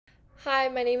Hi,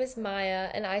 my name is Maya,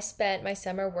 and I spent my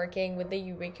summer working with the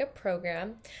Eureka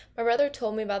Program. My brother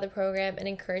told me about the program and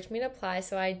encouraged me to apply,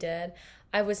 so I did.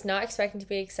 I was not expecting to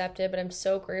be accepted, but I'm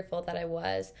so grateful that I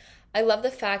was. I love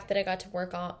the fact that I got to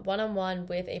work on one-on-one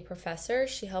with a professor.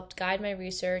 She helped guide my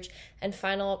research and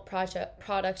final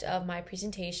product of my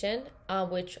presentation,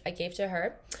 which I gave to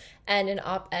her, and an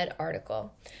op-ed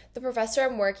article. The professor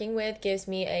I'm working with gives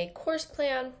me a course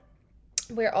plan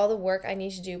where all the work I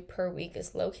need to do per week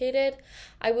is located.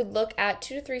 I would look at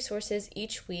 2 to 3 sources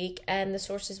each week, and the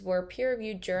sources were peer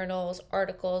reviewed journals,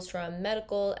 articles from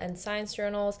medical and science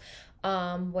journals,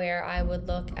 where I would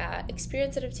look at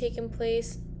experiments that have taken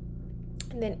place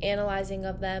and then analyzing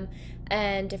of them,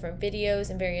 and different videos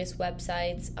and various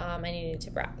websites I needed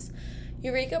to browse.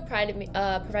 Eureka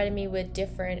provided me with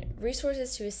different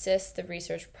resources to assist the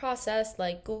research process,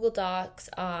 like Google Docs.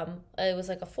 It was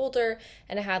like a folder,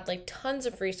 and it had like tons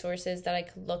of resources that I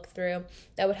could look through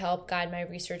that would help guide my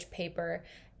research paper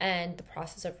and the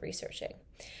process of researching.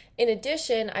 In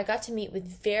addition, I got to meet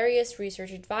with various research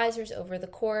advisors over the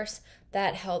course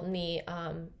that helped me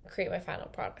create my final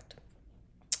product.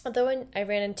 Although I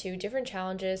ran into different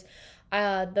challenges,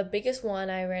 the biggest one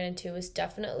I ran into was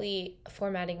definitely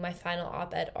formatting my final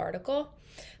op-ed article.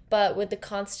 But with the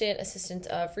constant assistance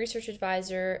of research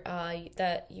advisor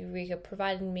that Eureka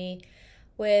provided me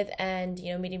with, and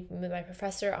meeting with my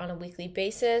professor on a weekly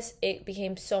basis, it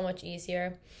became so much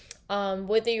easier.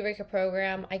 With the Eureka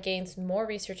program, I gained more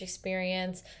research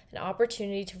experience, an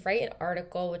opportunity to write an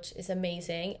article, which is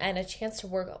amazing, and a chance to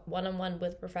work one-on-one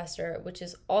with a professor, which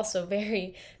is also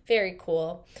very, very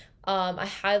cool. I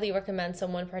highly recommend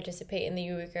someone participate in the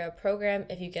Eureka program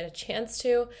if you get a chance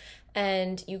to,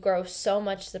 and you grow so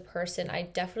much as a person. I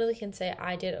definitely can say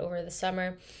I did over the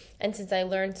summer, and since I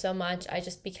learned so much, I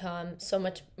just become so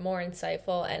much more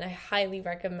insightful, and I highly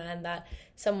recommend that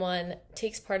someone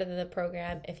takes part of the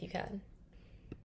program if you can.